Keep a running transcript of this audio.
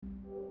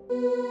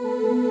Hello,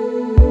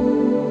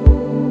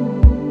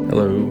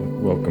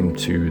 welcome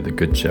to the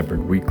Good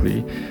Shepherd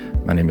Weekly.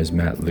 My name is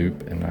Matt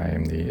Loop, and I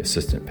am the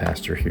assistant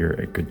pastor here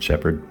at Good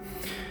Shepherd.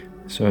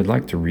 So I'd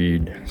like to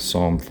read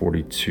Psalm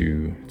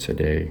 42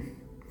 today.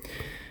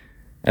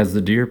 As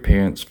the deer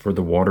pants for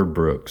the water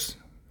brooks,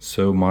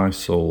 so my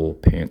soul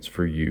pants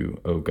for you,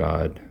 O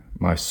God.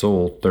 My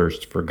soul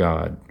thirsts for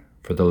God,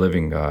 for the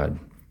living God.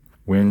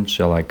 When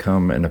shall I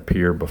come and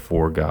appear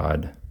before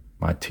God?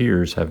 My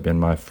tears have been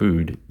my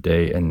food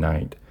day and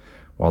night,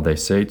 while they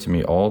say to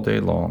me all day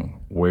long,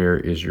 where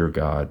is your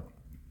God?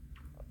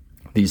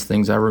 These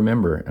things I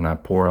remember, and I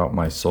pour out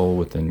my soul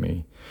within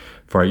me.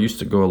 For I used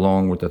to go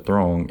along with the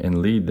throng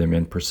and lead them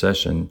in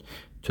procession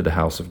to the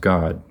house of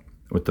God,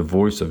 with the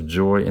voice of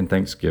joy and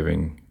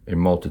thanksgiving, a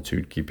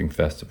multitude keeping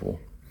festival.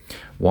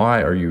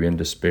 Why are you in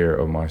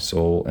despair, O my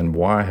soul, and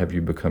why have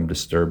you become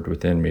disturbed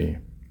within me?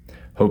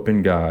 Hope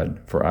in God,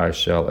 for I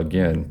shall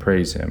again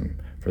praise him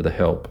for the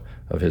help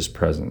of his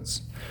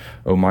presence.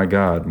 O my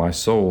God, my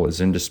soul is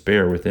in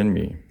despair within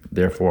me.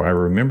 Therefore I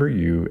remember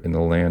you in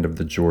the land of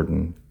the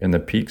Jordan, in the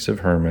peaks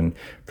of Hermon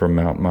from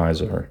Mount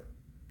Mizar.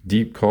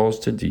 Deep calls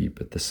to deep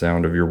at the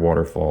sound of your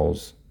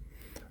waterfalls.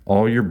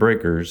 All your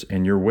breakers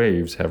and your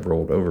waves have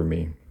rolled over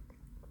me.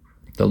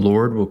 The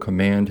Lord will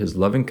command his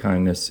loving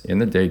kindness in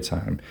the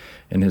daytime,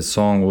 and his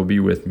song will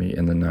be with me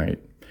in the night,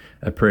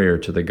 a prayer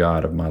to the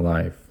God of my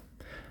life.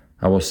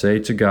 I will say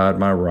to God,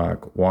 my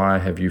rock, why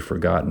have you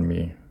forgotten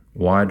me?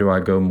 Why do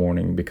I go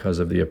mourning because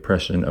of the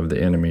oppression of the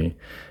enemy,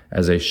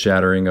 as a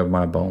shattering of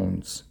my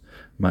bones?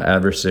 My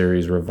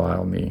adversaries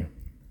revile me,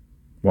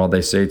 while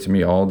they say to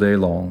me all day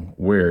long,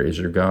 where is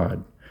your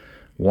God?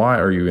 Why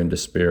are you in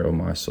despair, O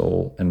my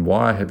soul, and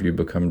why have you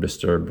become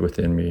disturbed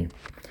within me?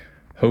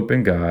 Hope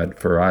in God,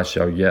 for I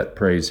shall yet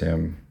praise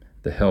him,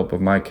 the help of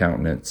my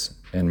countenance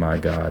and my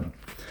God.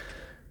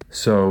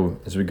 So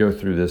as we go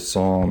through this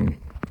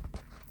psalm,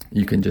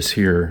 you can just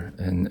hear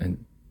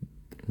and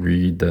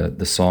read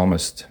the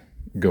psalmist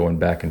going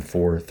back and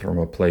forth from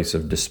a place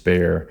of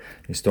despair.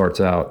 He starts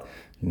out,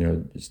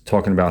 he's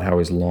talking about how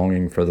he's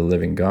longing for the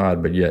living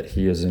God, but yet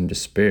he is in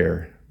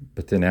despair.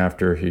 But then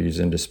after he's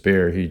in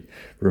despair, he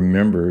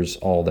remembers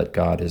all that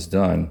God has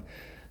done.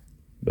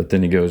 But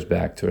then he goes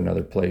back to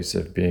another place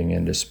of being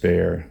in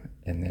despair.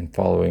 And then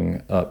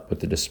following up with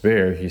the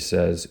despair, he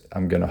says,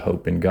 I'm going to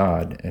hope in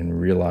God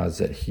and realize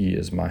that he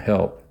is my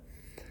help.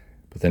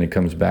 But then he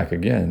comes back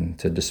again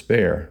to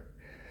despair.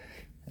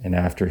 And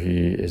after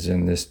he is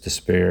in this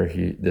despair,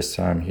 this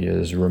time he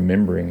is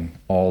remembering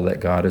all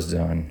that God has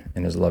done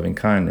in his loving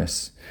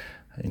kindness.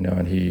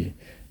 And he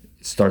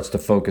starts to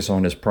focus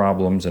on his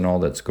problems and all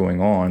that's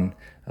going on,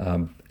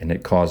 and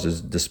it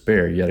causes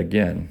despair yet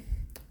again.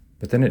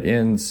 But then it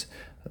ends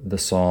the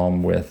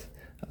psalm with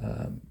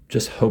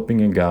just hoping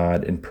in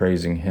God and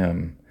praising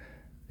him.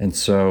 And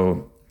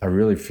so I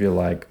really feel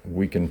like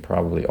we can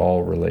probably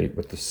all relate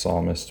with the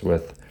psalmist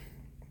with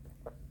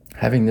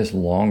having this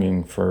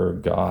longing for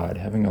God,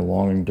 having a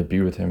longing to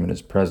be with him in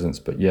his presence,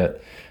 but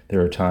yet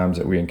there are times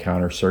that we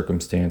encounter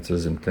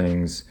circumstances and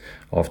things,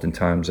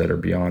 oftentimes that are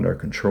beyond our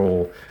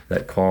control,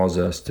 that cause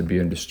us to be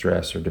in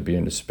distress or to be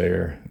in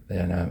despair.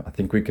 And I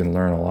think we can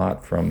learn a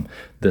lot from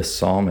this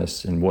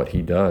psalmist and what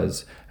he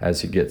does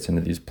as he gets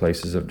into these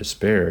places of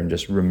despair, and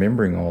just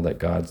remembering all that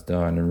God's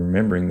done, and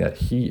remembering that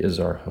he is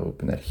our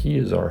hope and that he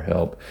is our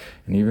help,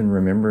 and even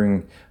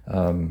remembering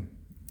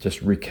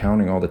just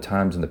recounting all the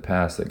times in the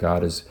past that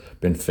God has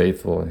been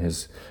faithful, and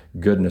his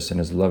goodness and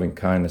his loving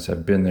kindness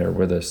have been there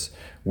with us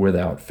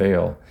without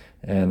fail.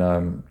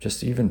 And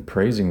just even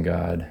praising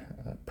God,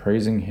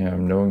 praising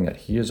him, knowing that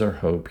he is our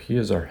hope, he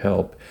is our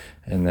help,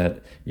 and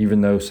that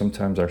even though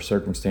sometimes our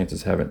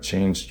circumstances haven't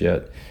changed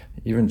yet,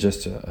 even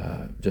just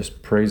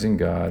praising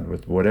God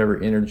with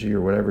whatever energy or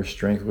whatever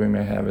strength we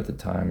may have at the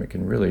time, it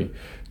can really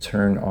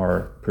turn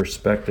our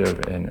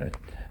perspective and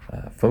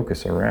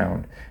focus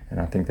around. And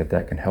I think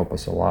that can help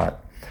us a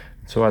lot.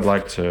 So I'd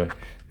like to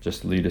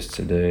just lead us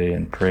today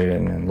and pray.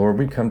 And Lord,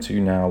 we come to you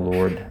now,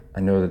 Lord.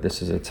 I know that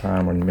this is a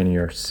time when many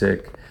are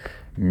sick,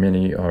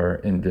 many are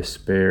in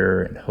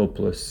despair and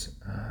hopeless.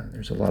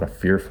 There's a lot of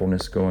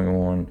fearfulness going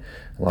on,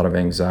 a lot of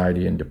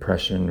anxiety and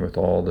depression with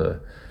all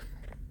the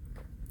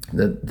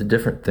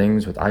different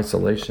things, with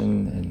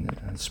isolation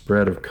and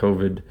spread of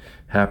COVID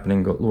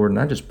happening. Lord, and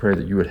I just pray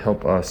that you would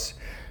help us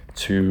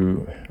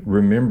to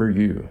remember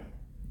you.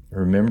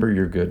 Remember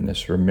your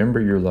goodness,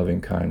 remember your loving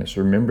kindness,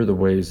 remember the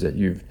ways that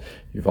you've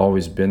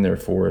always been there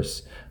for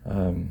us.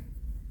 And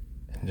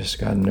just,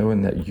 God,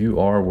 knowing that you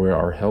are where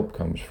our help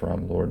comes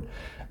from, Lord.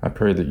 I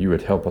pray that you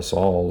would help us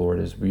all, Lord,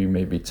 as we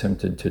may be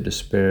tempted to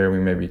despair, we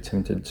may be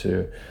tempted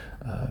to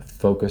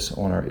focus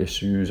on our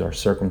issues, our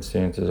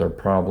circumstances, our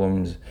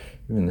problems,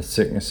 even the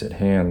sickness at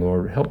hand,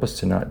 Lord. Help us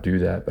to not do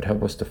that, but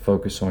help us to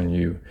focus on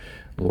you,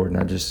 Lord.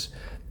 And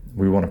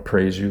we want to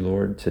praise you,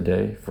 Lord,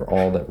 today for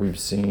all that we've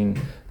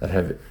seen that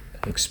have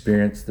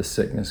experienced the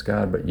sickness,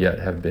 God, but yet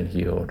have been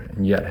healed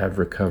and yet have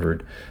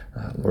recovered,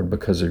 Lord,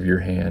 because of your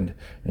hand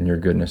and your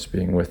goodness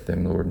being with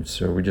them, Lord. And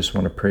so we just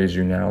want to praise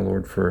you now,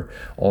 Lord, for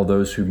all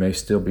those who may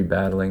still be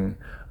battling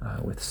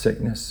with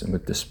sickness and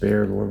with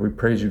despair, Lord. We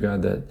praise you,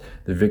 God, that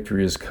the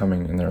victory is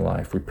coming in their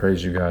life. We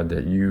praise you, God,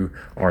 that you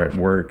are at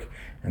work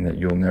and that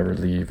you'll never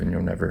leave and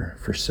you'll never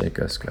forsake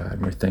us, God.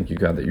 And we thank you,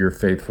 God, that you're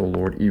faithful,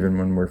 Lord, even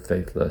when we're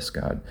faithless,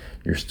 God.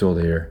 You're still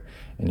there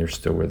and you're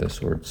still with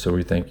us, Lord. So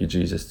we thank you,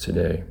 Jesus,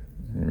 today,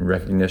 in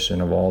recognition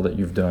of all that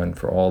you've done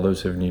for all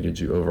those who have needed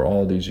you over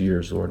all these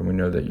years, Lord. And we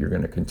know that you're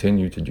going to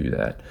continue to do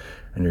that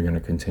and you're going to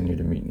continue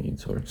to meet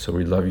needs, Lord. So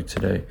we love you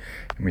today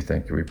and we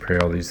thank you. We pray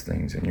all these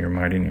things in your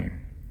mighty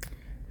name.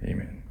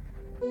 Amen.